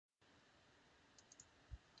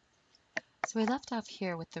So we left off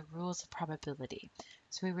here with the rules of probability.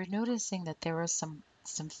 So we were noticing that there were some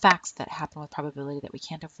facts that happen with probability that we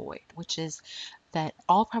can't avoid, which is that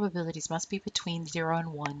all probabilities must be between 0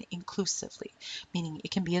 and 1 inclusively, meaning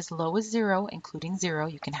it can be as low as 0, including 0,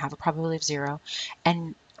 you can have a probability of 0,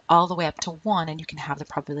 and all the way up to 1, and you can have the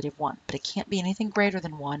probability of 1. But it can't be anything greater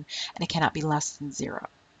than 1, and it cannot be less than 0.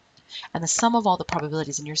 And the sum of all the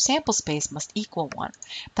probabilities in your sample space must equal 1.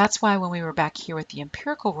 That's why when we were back here with the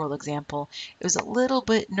empirical rule example, it was a little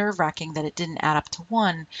bit nerve-wracking that it didn't add up to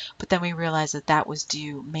 1, but then we realized that that was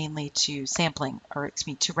due mainly to sampling, or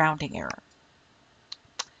excuse me, to rounding error.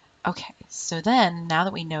 Okay, so then, now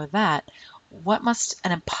that we know that, what must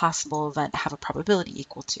an impossible event have a probability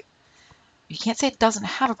equal to? You can't say it doesn't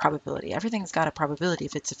have a probability. Everything's got a probability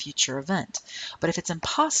if it's a future event. But if it's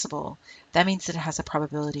impossible, that means that it has a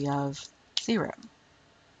probability of 0.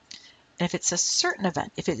 And if it's a certain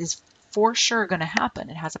event, if it is for sure going to happen,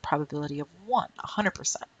 it has a probability of 1,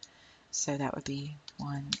 100%. So that would be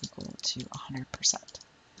 1 equal to 100%.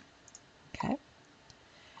 Okay.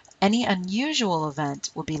 Any unusual event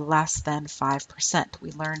will be less than 5%.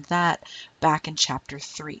 We learned that back in chapter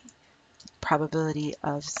 3. Probability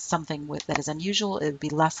of something that is unusual, it would be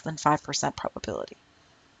less than 5% probability.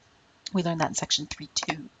 We learned that in section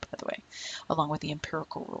 3.2, by the way, along with the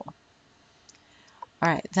empirical rule. All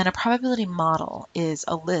right, then a probability model is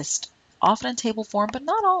a list, often in table form, but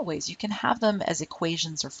not always. You can have them as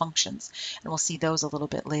equations or functions, and we'll see those a little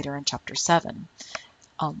bit later in chapter 7.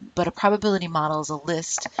 But a probability model is a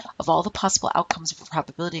list of all the possible outcomes of a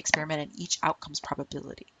probability experiment and each outcome's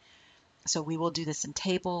probability. So we will do this in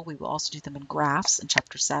table. We will also do them in graphs in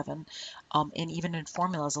chapter 7, and even in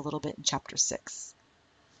formulas a little bit in chapter 6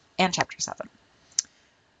 and chapter 7.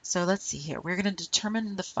 So let's see here. We're going to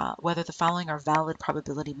determine whether the following are valid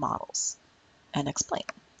probability models and explain.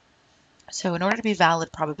 So in order to be a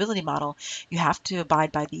valid probability model, you have to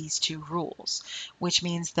abide by these two rules, which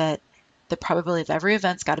means that the probability of every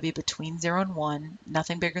event's got to be between 0 and 1,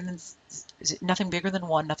 nothing bigger than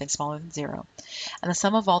 1, nothing smaller than 0. And the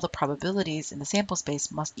sum of all the probabilities in the sample space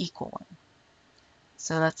must equal 1.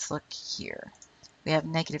 So let's look here. We have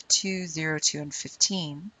 -2, 0, 2, and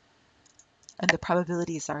 15. And the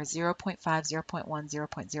probabilities are 0.5, 0.1,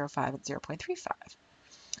 0.05, and 0.35.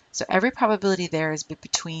 So every probability there is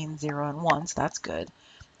between 0 and 1, so that's good.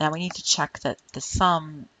 Now we need to check that the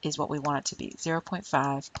sum is what we want it to be.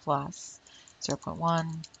 0.5 plus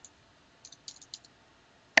 0.1.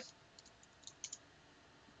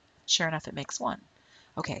 Sure enough, it makes 1.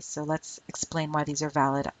 Okay, so let's explain why these are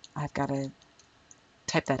valid. I've got to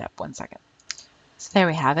type that up 1 second. So there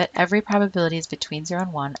we have it. Every probability is between 0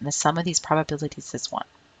 and 1, and the sum of these probabilities is 1.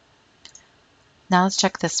 Now let's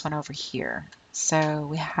check this one over here. So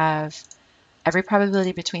we have every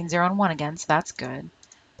probability between 0 and 1 again, so that's good.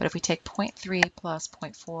 But if we take 0.3 plus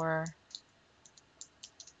 0.4,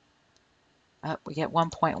 we get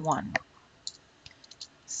 1.1.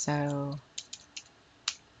 So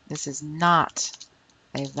this is not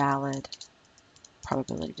a valid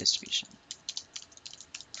probability distribution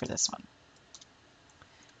for this one.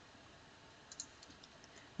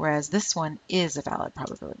 Whereas this one is a valid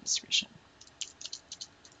probability distribution.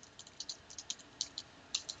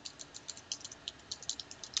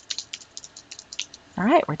 All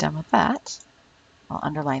right, we're done with that. I'll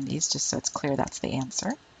underline these just so it's clear that's the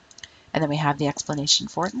answer. And then we have the explanation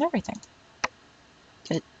for it and everything.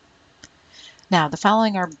 Good. Now, the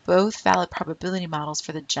following are both valid probability models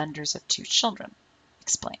for the genders of 2 children.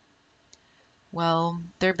 Explain. Well,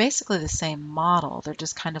 they're basically the same model. They're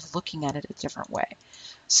just kind of looking at it a different way.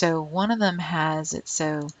 So one of them has it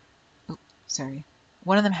so,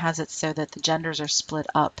 one of them has it so that the genders are split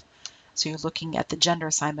up. So you're looking at the gender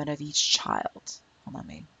assignment of each child. Let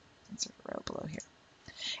me insert a row below here.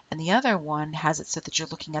 And the other one has it so that you're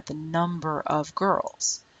looking at the number of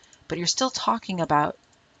girls, but you're still talking about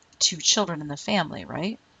 2 children in the family,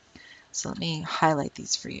 right? So let me highlight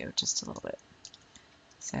these for you just a little bit.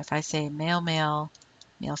 So if I say male, male,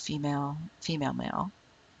 male, female, female, male,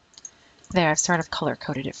 there, I've sort of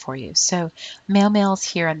color-coded it for you. So male, male is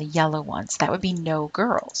here and the yellow ones. That would be no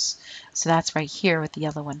girls. So that's right here with the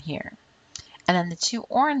yellow one here. And then the 2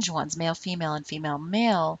 orange ones, male, female, and female,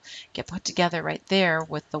 male, get put together right there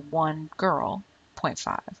with the 1 girl,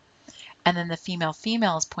 0.5. And then the female,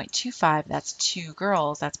 female is 0.25. That's 2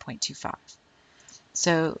 girls. That's 0.25.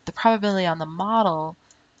 So the probability on the model,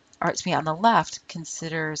 or excuse me, on the left,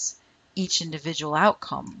 considers each individual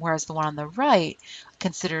outcome, whereas the one on the right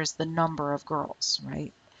considers the number of girls,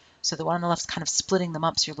 right? So the one on the left is kind of splitting them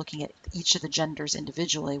up, so you're looking at each of the genders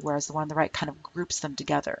individually, whereas the one on the right kind of groups them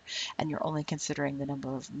together, and you're only considering the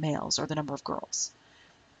number of males or the number of girls.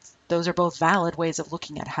 those are both valid ways of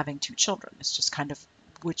looking at having two children. It's just kind of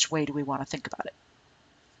which way do we want to think about it.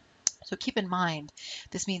 So keep in mind,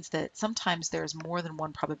 this means that sometimes there's more than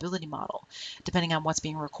one probability model, depending on what's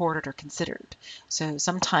being recorded or considered. So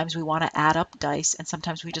sometimes we want to add up dice, and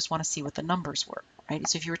sometimes we just want to see what the numbers were, right?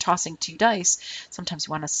 So if you were tossing two dice, sometimes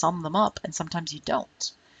you want to sum them up, and sometimes you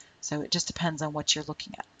don't. So it just depends on what you're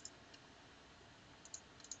looking at.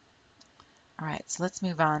 All right, so let's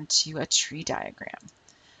move on to a tree diagram.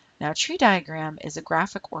 Now, a tree diagram is a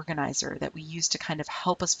graphic organizer that we use to kind of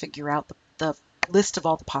help us figure out the list of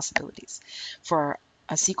all the possibilities for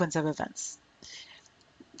a sequence of events.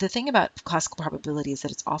 The thing about classical probability is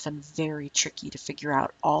that it's often very tricky to figure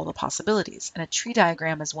out all the possibilities, and a tree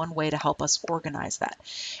diagram is one way to help us organize that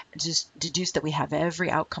and just deduce that we have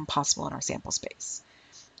every outcome possible in our sample space.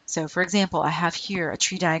 So for example, I have here a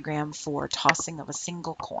tree diagram for tossing of a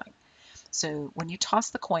single coin. So when you toss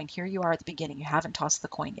the coin, here you are at the beginning, you haven't tossed the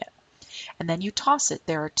coin yet. And then you toss it,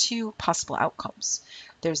 there are two possible outcomes.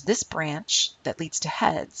 There's this branch that leads to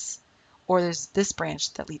heads, or there's this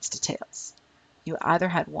branch that leads to tails. You either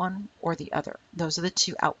had one or the other. Those are the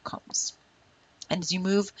two outcomes. And as you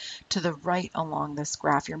move to the right along this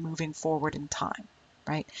graph, you're moving forward in time,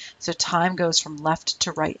 right? So time goes from left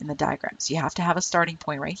to right in the diagram. So you have to have a starting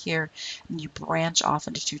point right here, and you branch off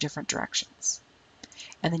into two different directions.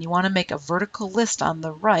 And then you want to make a vertical list on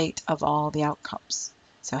the right of all the outcomes.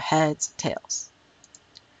 So heads, tails.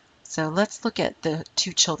 So let's look at the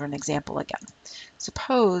two children example again.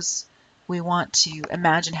 Suppose we want to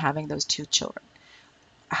imagine having those two children.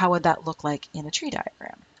 How would that look like in a tree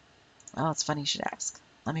diagram? Well, it's funny you should ask.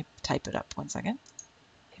 Let me type it up one second.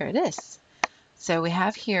 Here it is. So we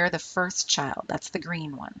have here the first child. That's the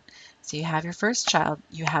green one. So you have your first child.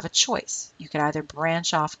 You have a choice. You could either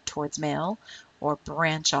branch off towards male or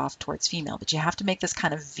branch off towards female, but you have to make this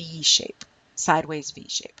kind of V shape, sideways V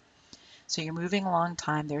shape. So you're moving along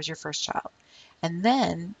time. There's your first child. And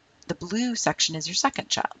then the blue section is your second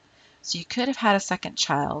child. So you could have had a second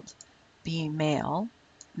child be male.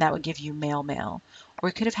 That would give you male, male. Or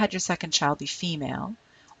you could have had your second child be female,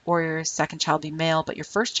 or your second child be male, but your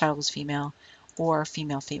first child was female, or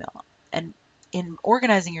female, female. And in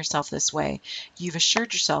organizing yourself this way, you've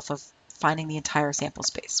assured yourself of finding the entire sample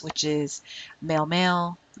space, which is male,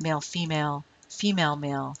 male, male, female, female,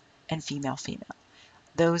 male, and female, female.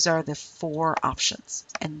 Those are the four options.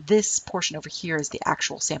 And this portion over here is the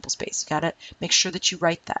actual sample space. You gotta make sure that you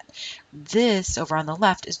write that. This over on the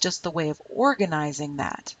left is just the way of organizing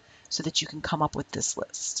that so that you can come up with this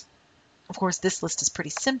list. Of course, this list is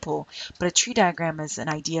pretty simple, but a tree diagram is an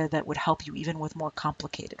idea that would help you even with more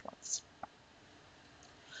complicated ones.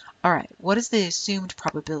 All right, what is the assumed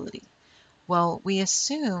probability? Well, we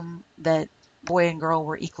assume that boy and girl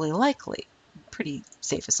were equally likely. Pretty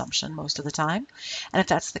safe assumption most of the time. And if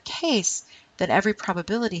that's the case, then every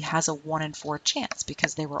probability has a 1 in 4 chance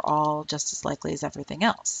because they were all just as likely as everything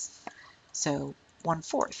else. So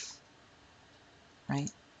 1/4,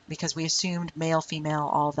 right? Because we assumed male, female,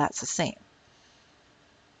 all of that's the same.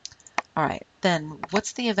 All right, then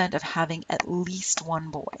what's the event of having at least one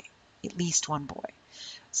boy? At least one boy.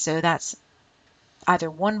 So that's either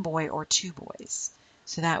one boy or two boys.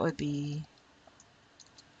 So that would be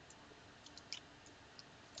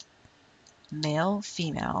male,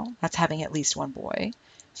 female, that's having at least one boy,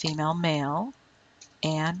 female, male,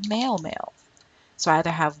 and male, male. So I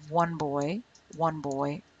either have one boy,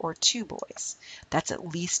 or two boys. That's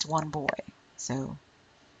at least one boy. So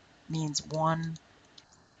means one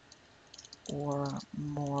or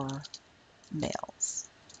more males.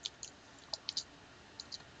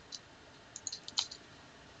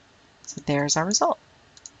 So there's our result.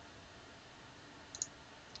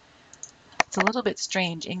 It's a little bit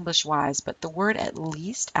strange English-wise, but the word at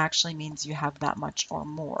least actually means you have that much or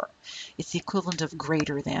more. It's the equivalent of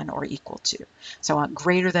greater than or equal to. So I want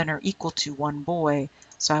greater than or equal to one boy,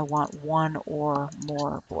 so I want one or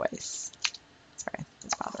more boys. Sorry,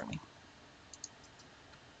 that's bothering me.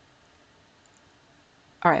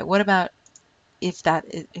 All right, what about if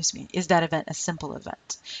that is that event a simple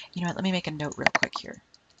event? You know what, let me make a note real quick here.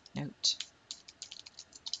 Note,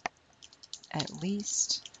 at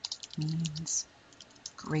least means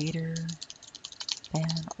greater than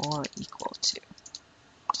or equal to,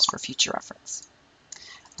 just for future reference.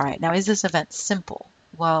 All right, now is this event simple?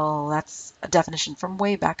 Well, that's a definition from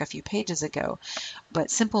way back a few pages ago,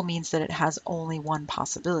 but simple means that it has only one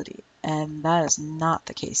possibility, and that is not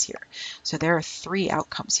the case here. So there are three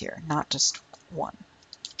outcomes here, not just one.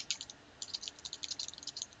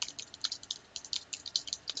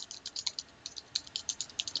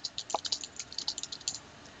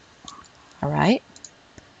 All right,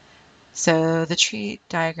 So the tree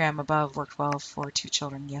diagram above worked well for 2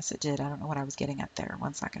 children. Yes, it did. I don't know what I was getting at there.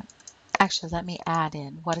 One second. Actually, let me add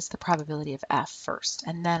in what is the probability of F first,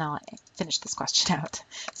 and then I'll finish this question out.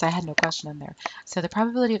 So I had no question in there. So the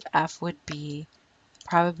probability of F would be,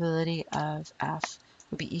 probability of F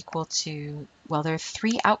would be equal to, well, there are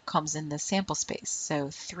 3 outcomes in the sample space, so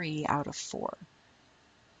 3 out of 4,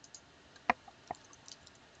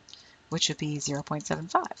 which would be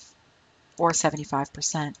 0.75 or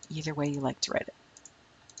 75%, either way you like to write it.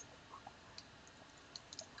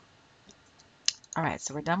 All right,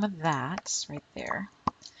 so we're done with that right there.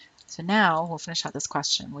 So now we'll finish out this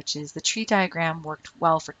question, which is the tree diagram worked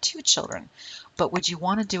well for 2 children, but would you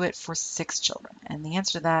want to do it for 6 children? And the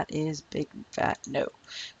answer to that is big fat no.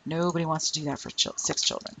 Nobody wants to do that for 6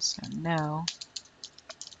 children. So no.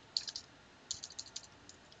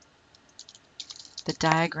 The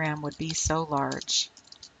diagram would be so large,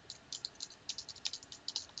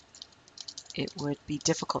 it would be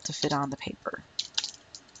difficult to fit on the paper.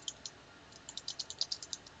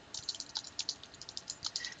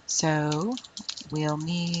 So we'll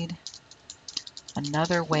need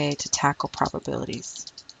another way to tackle probabilities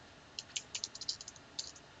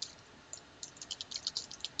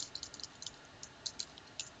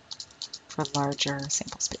for larger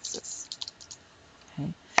sample spaces.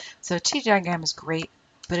 Okay. So a T-diagram is great,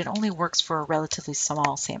 but it only works for a relatively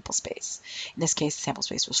small sample space. In this case, the sample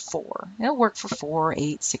space was 4. It'll work for 4,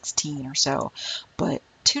 8, 16 or so, but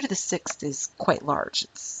 2 to the 6th is quite large.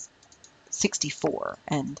 It's 64,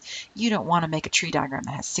 and you don't want to make a tree diagram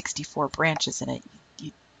that has 64 branches in it.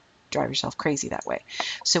 You drive yourself crazy that way.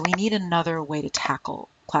 So we need another way to tackle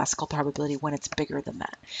classical probability when it's bigger than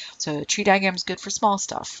that. So a tree diagram is good for small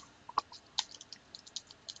stuff,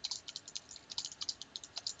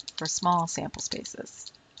 for small sample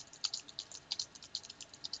spaces,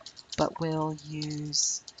 but we'll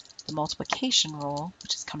use the multiplication rule,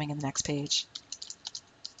 which is coming in the next page,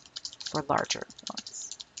 for larger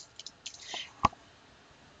ones,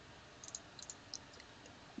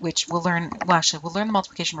 which we'll learn, well actually we'll learn the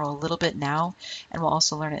multiplication rule a little bit now, and we'll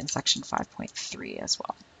also learn it in section 5.3 as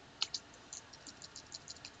well.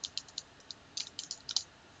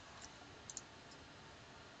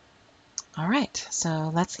 All right, so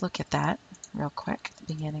let's look at that real quick at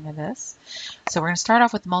the beginning of this. So we're going to start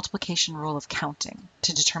off with the multiplication rule of counting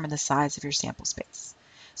to determine the size of your sample space.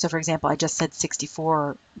 So for example, I just said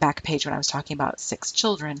 64 back page when I was talking about 6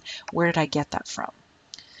 children. Where did I get that from?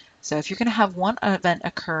 So if you're going to have one event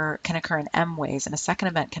can occur in m ways and a second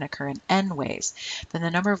event can occur in n ways, then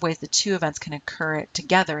the number of ways the 2 events can occur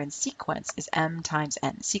together in sequence is m times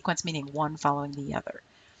n. Sequence meaning one following the other.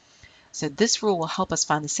 So this rule will help us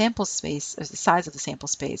find the sample space, or the size of the sample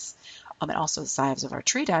space, and also the size of our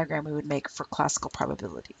tree diagram we would make for classical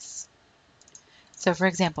probabilities. So for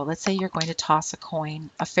example, let's say you're going to toss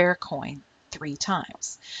a fair coin 3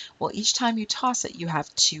 times. Well, each time you toss it, you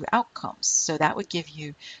have 2 outcomes. So that would give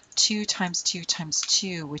you 2 times 2 times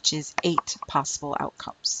 2, which is 8 possible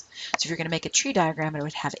outcomes. So if you're going to make a tree diagram, it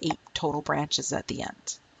would have 8 total branches at the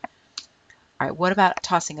end. All right, what about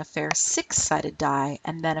tossing a fair 6-sided die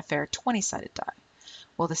and then a fair 20-sided die?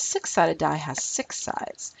 Well, the 6-sided die has 6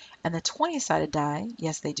 sides, and the 20-sided die,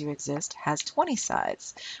 yes, they do exist, has 20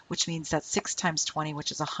 sides, which means that's 6 times 20,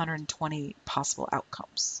 which is 120 possible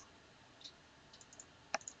outcomes.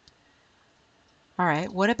 All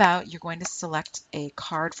right, what about you're going to select a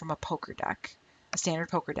card from a poker deck, a standard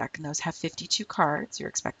poker deck, and those have 52 cards. You're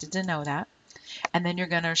expected to know that. And then you're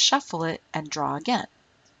going to shuffle it and draw again.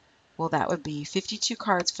 Well, that would be 52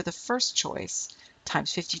 cards for the first choice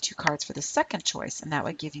times 52 cards for the second choice, and that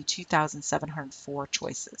would give you 2,704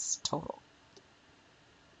 choices total.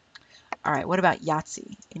 All right, what about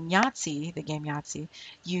Yahtzee? In Yahtzee, the game Yahtzee,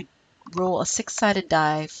 you roll a 6-sided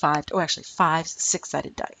die, five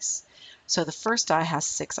 6-sided dice. So the first die has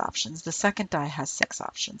 6 options, the second die has 6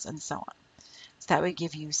 options, and so on. So that would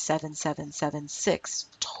give you 7,776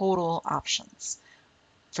 total options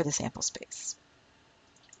for the sample space.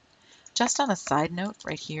 Just on a side note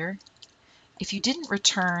right here, if you didn't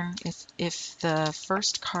return, if the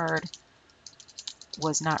first card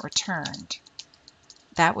was not returned,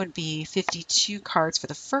 that would be 52 cards for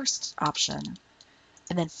the first option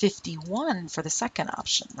and then 51 for the second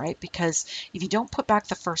option, right? Because if you don't put back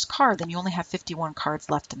the first card, then you only have 51 cards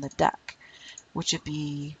left in the deck, which would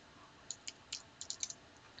be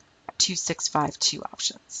 2652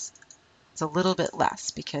 options. It's a little bit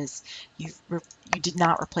less because you did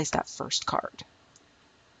not replace that first card.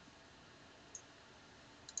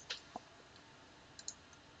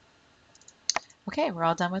 Okay, we're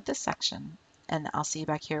all done with this section, and I'll see you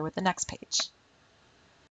back here with the next page.